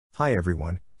Hi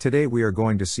everyone, today we are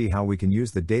going to see how we can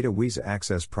use the Datawiza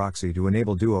Access Proxy to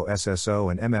enable Duo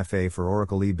SSO and MFA for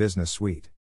Oracle E-Business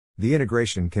Suite. The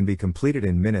integration can be completed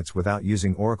in minutes without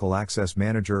using Oracle Access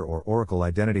Manager or Oracle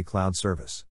Identity Cloud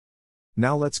Service.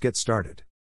 Now let's get started.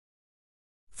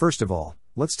 First of all,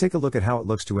 let's take a look at how it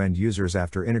looks to end users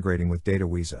after integrating with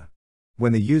Datawiza.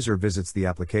 When the user visits the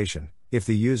application, if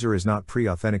the user is not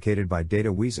pre-authenticated by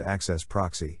Datawiza Access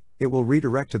Proxy, it will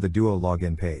redirect to the Duo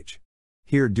login page.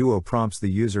 Here Duo prompts the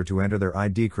user to enter their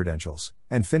ID credentials,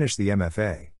 and finish the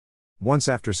MFA. Once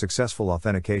after successful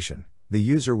authentication, the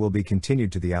user will be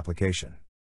continued to the application.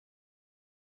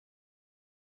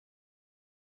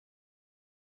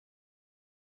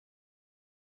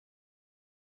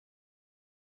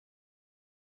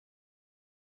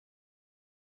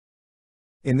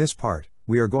 In this part,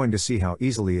 we are going to see how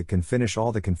easily it can finish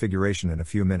all the configuration in a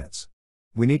few minutes.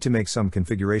 We need to make some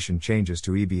configuration changes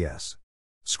to EBS.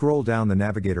 Scroll down the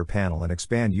Navigator panel and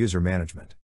expand User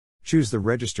Management. Choose the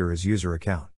Register as User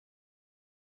Account.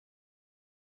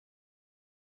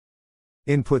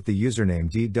 Input the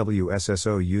username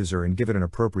DWSSO user and give it an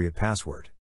appropriate password.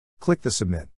 Click the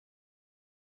Submit.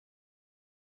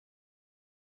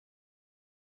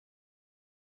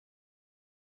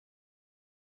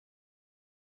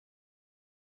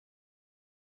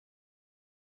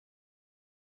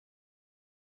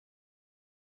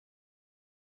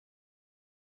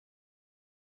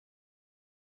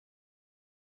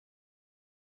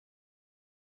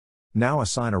 Now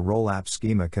assign a role app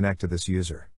schema connect to this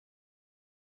user.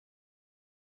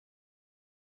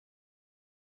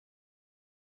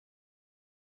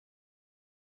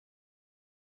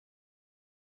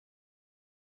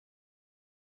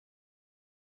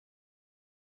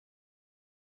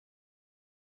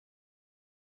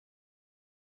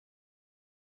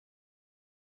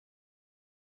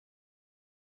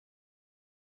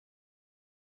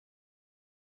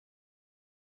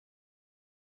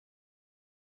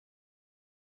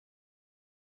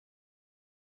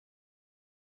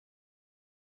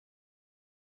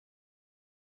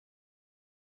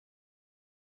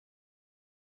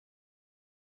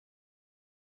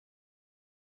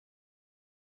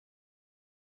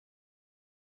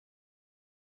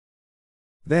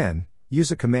 Then,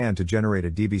 use a command to generate a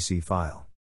DBC file.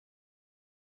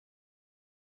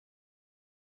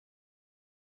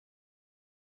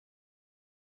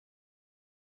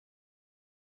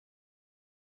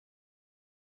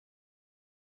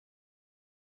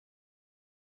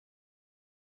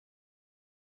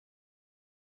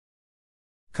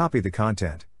 Copy the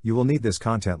content, you will need this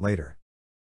content later.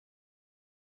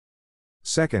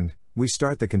 Second, we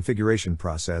start the configuration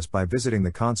process by visiting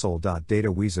the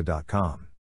console.datawiza.com.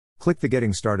 Click the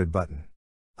Getting Started button.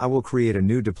 I will create a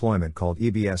new deployment called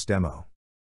EBS Demo.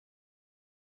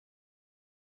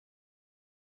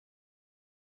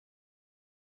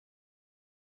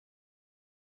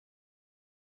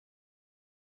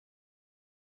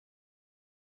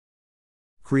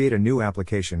 Create a new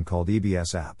application called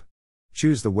EBS App.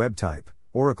 Choose the web type,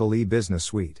 Oracle E-Business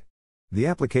Suite. The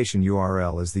application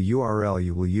URL is the URL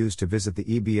you will use to visit the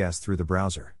EBS through the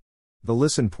browser. The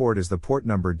listen port is the port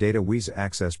number Datawiza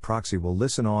Access Proxy will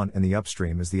listen on, and the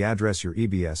upstream is the address your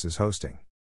EBS is hosting.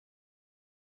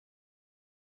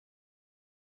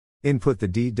 Input the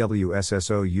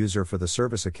DWSSO user for the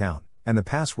service account, and the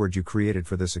password you created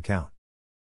for this account.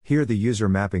 Here the user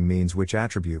mapping means which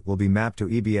attribute will be mapped to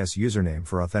EBS username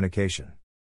for authentication.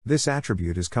 This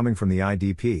attribute is coming from the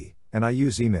IDP, and I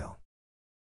use email.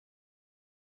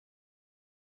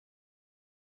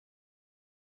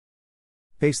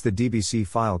 Paste the DBC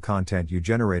file content you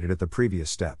generated at the previous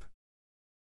step.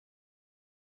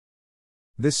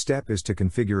 This step is to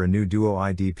configure a new Duo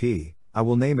IDP, I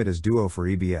will name it as Duo for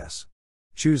EBS.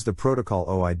 Choose the protocol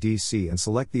OIDC and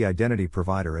select the identity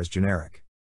provider as generic.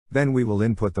 Then we will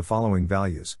input the following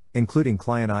values, including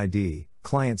client ID,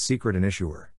 client secret and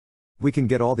issuer. We can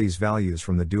get all these values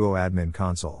from the Duo admin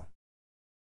console.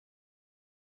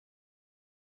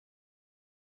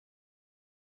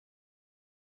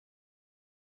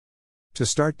 To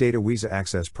start Datawiza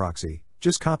Access Proxy,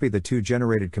 just copy the two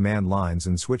generated command lines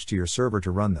and switch to your server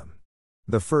to run them.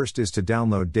 The first is to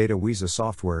download Datawiza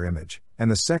software image,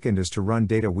 and the second is to run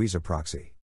Datawiza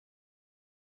Proxy.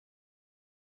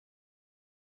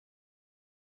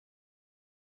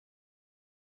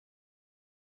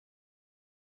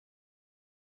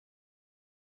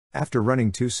 After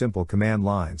running two simple command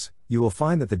lines, you will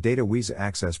find that the Datawiza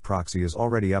Access Proxy is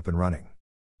already up and running.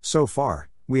 So far,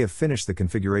 we have finished the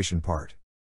configuration part.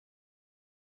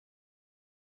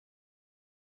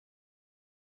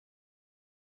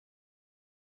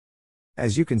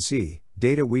 As you can see,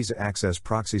 Datawiza Access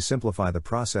proxies simplify the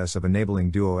process of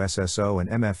enabling Duo SSO and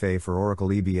MFA for Oracle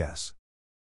EBS.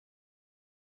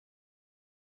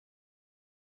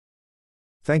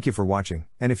 Thank you for watching,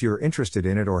 and if you're interested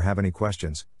in it or have any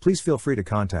questions, please feel free to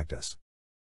contact us.